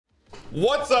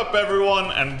What's up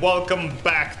everyone, and welcome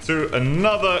back to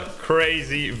another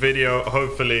crazy video.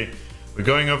 Hopefully we're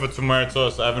going over to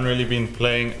Muertos. I haven't really been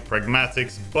playing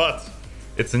pragmatics, but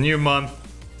it's a new month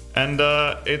and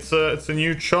it's a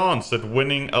new chance at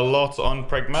winning a lot on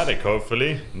pragmatic.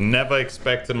 Hopefully, never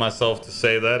expected myself to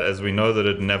say that, as we know that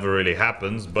it never really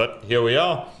happens, but here we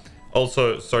are.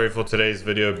 Also, sorry for today's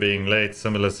video being late.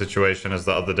 Similar situation as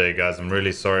the other day, guys. I'm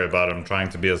really sorry about it. I'm trying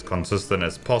to be as consistent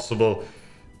as possible.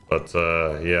 But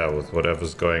yeah, with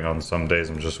whatever's going on, some days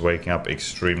I'm just waking up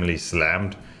extremely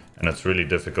slammed. And it's really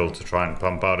difficult to try and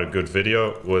pump out a good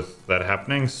video with that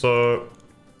happening. So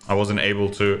I wasn't able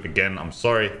to. Again, I'm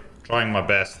sorry. Trying my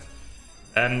best.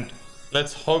 And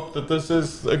let's hope that this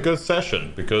is a good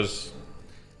session. Because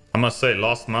I must say,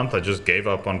 last month I just gave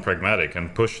up on pragmatic.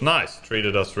 And Push Nice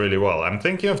treated us really well. I'm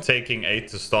thinking of taking 8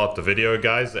 to start the video,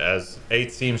 guys. As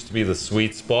 8 seems to be the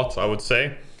sweet spot, I would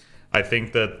say. I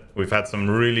think that we've had some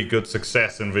really good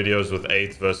success in videos with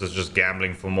 8 versus just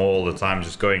gambling for more all the time,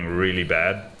 just going really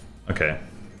bad. Okay.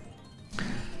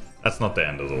 That's not the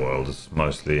end of the world. It's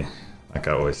mostly, like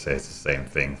I always say, it's the same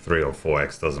thing. 3 or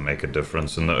 4x doesn't make a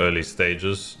difference in the early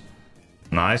stages.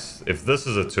 Nice. If this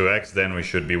is a 2x, then we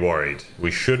should be worried. We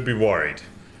should be worried.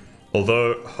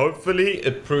 Although, hopefully,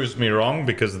 it proves me wrong,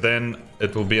 because then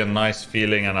it will be a nice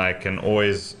feeling and I can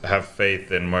always have faith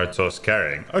in Muertos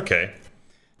carrying. Okay.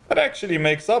 That actually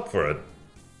makes up for it.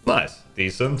 Nice.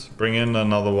 Decent. Bring in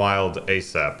another wild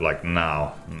ASAP, like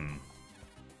now.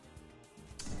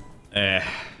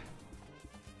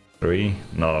 3?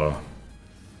 No.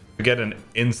 We get an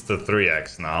insta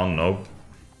 3x now. Nope.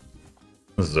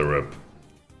 This is a rip.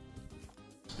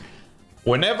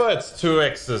 Whenever it's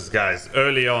 2x's, guys,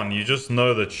 early on, you just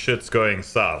know that shit's going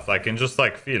south. I can just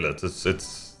like feel it.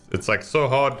 It's like so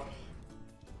hard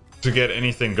to get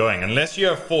anything going unless you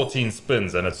have 14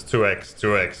 spins and it's 2x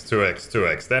 2x 2x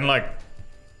 2x, then like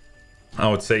I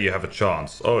would say you have a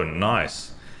chance. Oh,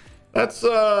 nice. That's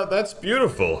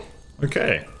beautiful.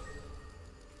 Okay,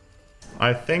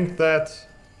 I think that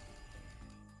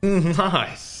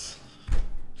nice.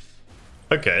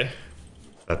 Okay,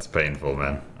 that's painful,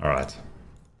 man. All right,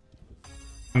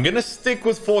 I'm gonna stick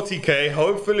with 40k.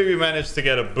 Hopefully we manage to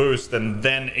get a boost and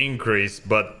then increase,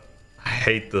 but I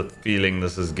hate the feeling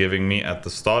this is giving me at the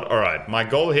start. Alright, my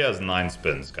goal here is 9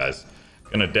 spins, guys.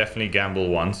 Gonna definitely gamble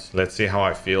once. Let's see how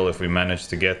I feel if we manage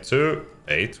to get to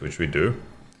 8, which we do.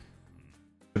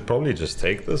 Should probably just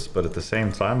take this, but at the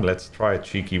same time, let's try a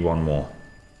cheeky one more.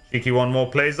 Cheeky one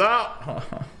more plays out!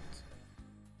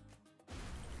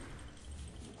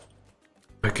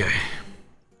 Okay.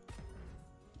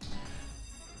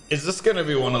 Is this gonna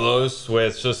be one of those where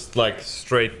it's just like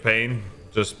straight pain?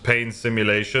 Just pain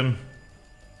simulation?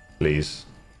 Please.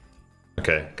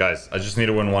 Okay, guys, I just need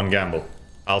to win one gamble.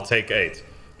 I'll take 8.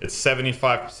 It's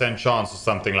 75% chance or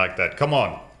something like that. Come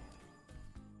on.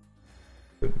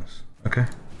 Goodness. Okay.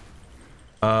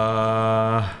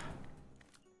 I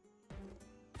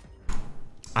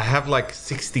have like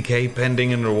 60k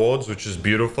pending in rewards, which is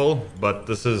beautiful, but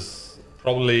this is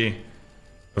probably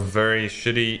a very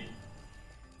shitty...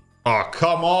 Oh,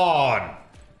 come on!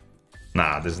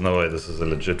 Nah, there's no way this is a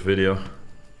legit video.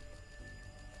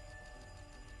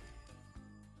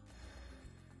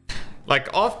 Like,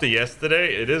 after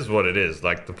yesterday, it is what it is.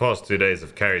 Like, the past 2 days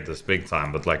have carried this big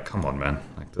time, but like, come on, man.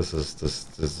 Like, this is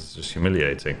just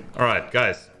humiliating. Alright,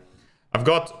 guys. I've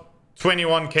got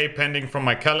 21k pending from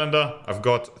my calendar. I've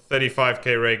got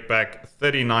 35k rake back,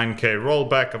 39k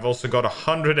rollback. I've also got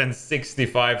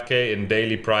 165k in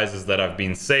daily prizes that I've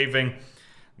been saving.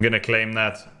 I'm gonna claim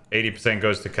that. 80%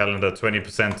 goes to calendar,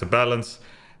 20% to balance.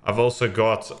 I've also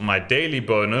got my daily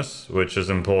bonus, which is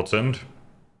important.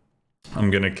 I'm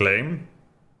gonna claim.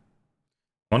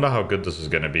 Wonder how good this is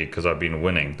gonna be, because I've been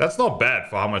winning. That's not bad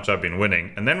for how much I've been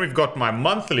winning. And then we've got my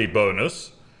monthly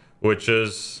bonus, which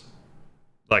is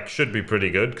like, should be pretty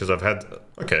good, because I've had...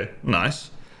 Okay,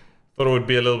 nice. Thought it would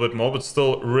be a little bit more, but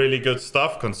still really good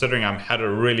stuff, considering I've had a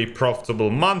really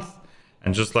profitable month.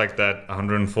 And just like that,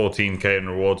 114k in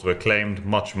rewards were claimed.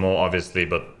 Much more, obviously,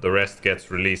 but the rest gets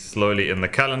released slowly in the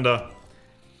calendar.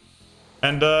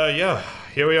 And yeah,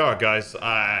 here we are, guys.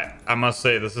 I must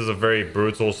say, this is a very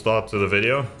brutal start to the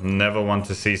video. Never want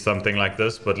to see something like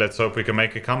this, but let's hope we can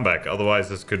make a comeback. Otherwise,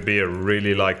 this could be a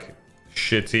really, like,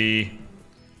 shitty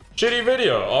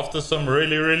video after some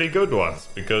really, really good ones.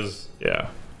 Because, yeah,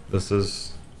 this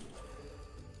is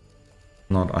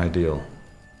not ideal.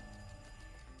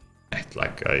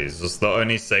 Like, is this the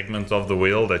only segment of the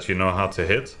wheel that you know how to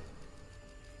hit?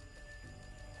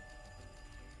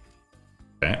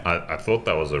 Okay, I thought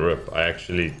that was a rip. I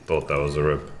actually thought that was a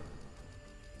rip.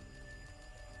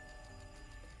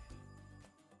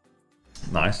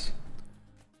 Nice.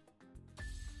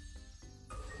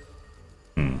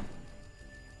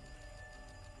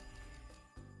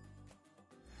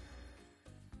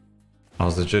 I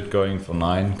was legit going for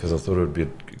 9 because I thought it would be a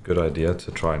good idea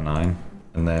to try 9,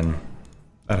 and then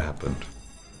that happened.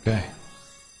 Okay.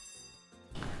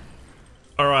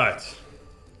 Alright.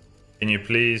 Can you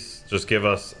please just give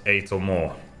us 8 or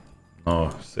more?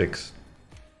 No, 6.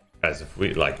 Guys, if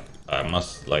we, like, I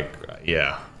must, like,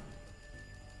 yeah.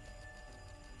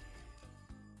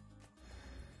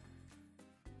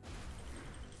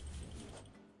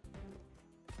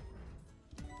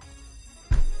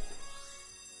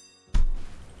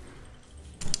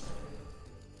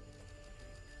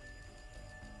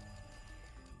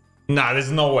 Nah,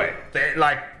 there's no way.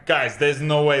 Like, guys, there's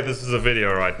no way this is a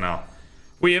video right now.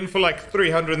 We in for like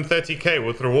 330k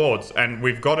with rewards, and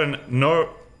we've gotten no...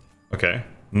 Okay.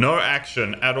 No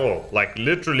action at all. Like,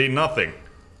 literally nothing.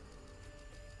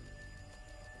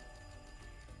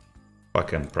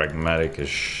 Fucking pragmatic is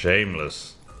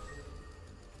shameless.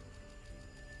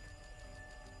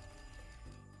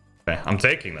 Okay, I'm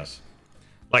taking this.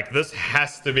 Like, this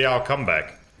has to be our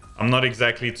comeback. I'm not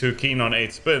exactly too keen on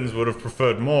 8 spins, would have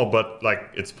preferred more, but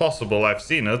like, it's possible, I've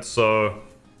seen it, so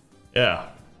yeah.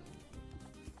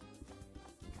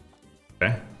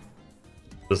 Okay.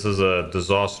 This is a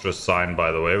disastrous sign,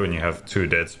 by the way, when you have 2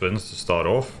 dead spins to start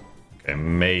off. Okay,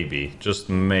 maybe, just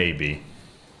maybe.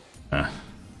 You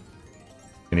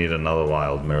need another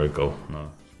wild miracle.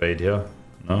 No. Spade here?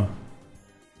 No.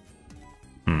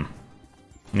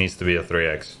 Needs to be a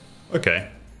 3x. Okay.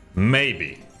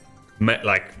 Maybe.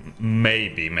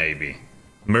 Maybe.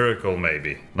 Miracle,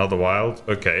 maybe. Another wild?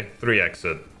 Okay. 3x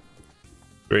it.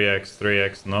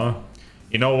 3x, no.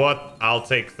 You know what? I'll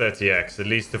take 30x. At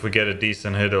least if we get a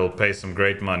decent hit, it'll pay some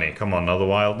great money. Come on, another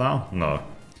wild now? No.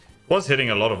 Was hitting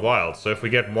a lot of wilds, so if we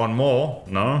get one more,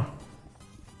 no.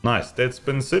 Nice.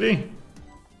 Deadspin City.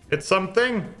 Hit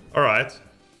something? Alright.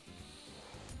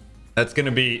 That's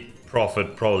gonna be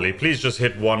profit, probably. Please just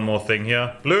hit one more thing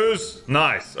here. Blues?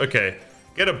 Nice. Okay.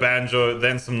 Get a banjo,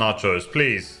 then some nachos,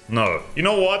 please. No. You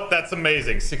know what? That's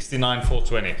amazing.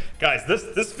 69,420. Guys,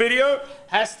 this video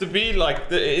has to be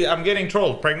like... I'm getting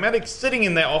trolled. Pragmatic's sitting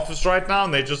in their office right now,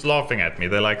 and they're just laughing at me.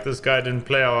 They're like, this guy didn't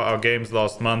play our games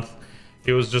last month.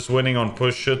 He was just winning on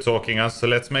push, shit talking us, so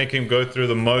let's make him go through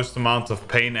the most amount of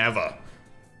pain ever.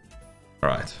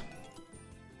 Alright.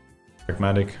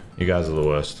 Pragmatic, you guys are the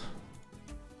worst.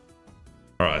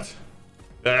 Alright.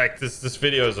 Like, this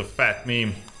video is a fat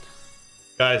meme.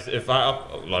 Guys, if I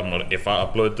upload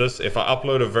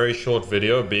a very short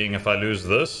video, being if I lose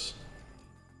this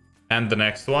and the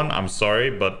next one, I'm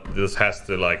sorry, but this has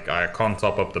to, like, I can't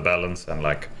top up the balance, and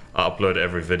like, I upload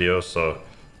every video, so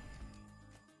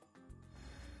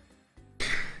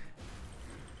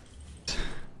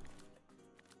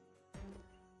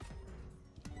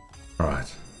all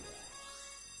right.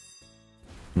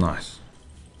 Nice.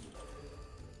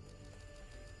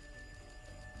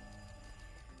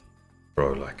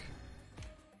 Bro, like,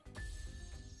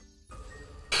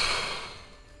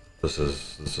 this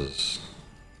is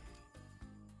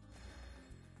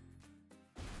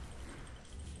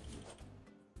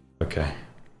okay.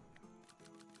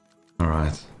 All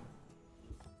right.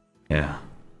 Yeah.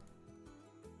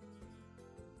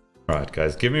 All right,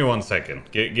 guys, give me 1 second.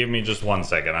 Give me just 1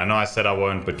 second. I know I said I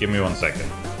won't, but give me 1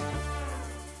 second.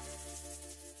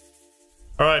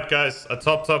 Alright guys, I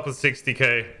topped up with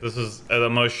 60k. This is the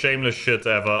most shameless shit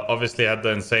ever. Obviously I had the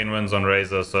insane wins on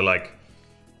Razor, so like,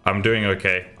 I'm doing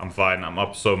okay. I'm fine. I'm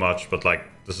up so much, but like,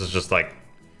 this is just like,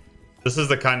 this is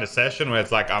the kind of session where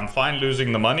it's like, I'm fine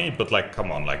losing the money, but like,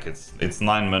 come on, like, it's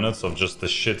 9 minutes of just the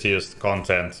shittiest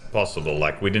content possible.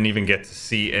 Like, we didn't even get to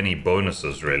see any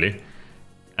bonuses really.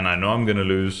 And I know I'm gonna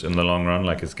lose in the long run,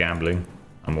 like, it's gambling.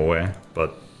 I'm aware,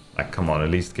 but like, come on, at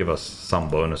least give us some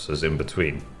bonuses in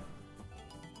between.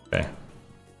 Okay.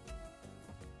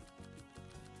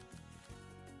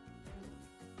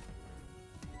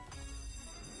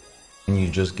 Can you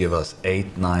just give us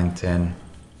 8, 9, 10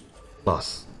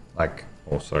 plus? Like,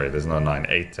 oh sorry, there's no 9.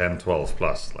 8, 10, 12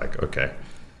 plus. Like, okay.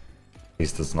 At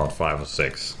least it's not 5 or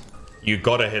 6. You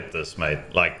gotta hit this, mate.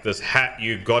 Like, this hat,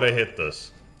 you gotta hit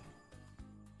this.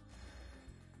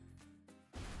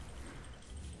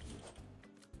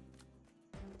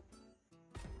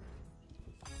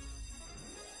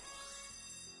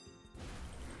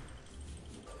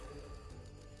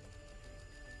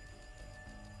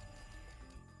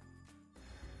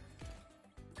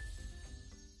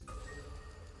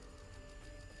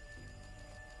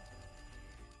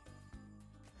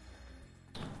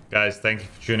 Guys, thank you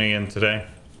for tuning in today.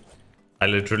 I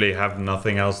literally have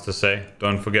nothing else to say.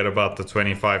 Don't forget about the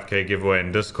 25k giveaway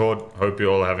in Discord. Hope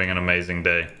you're all having an amazing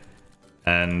day.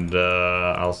 And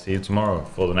I'll see you tomorrow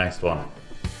for the next one.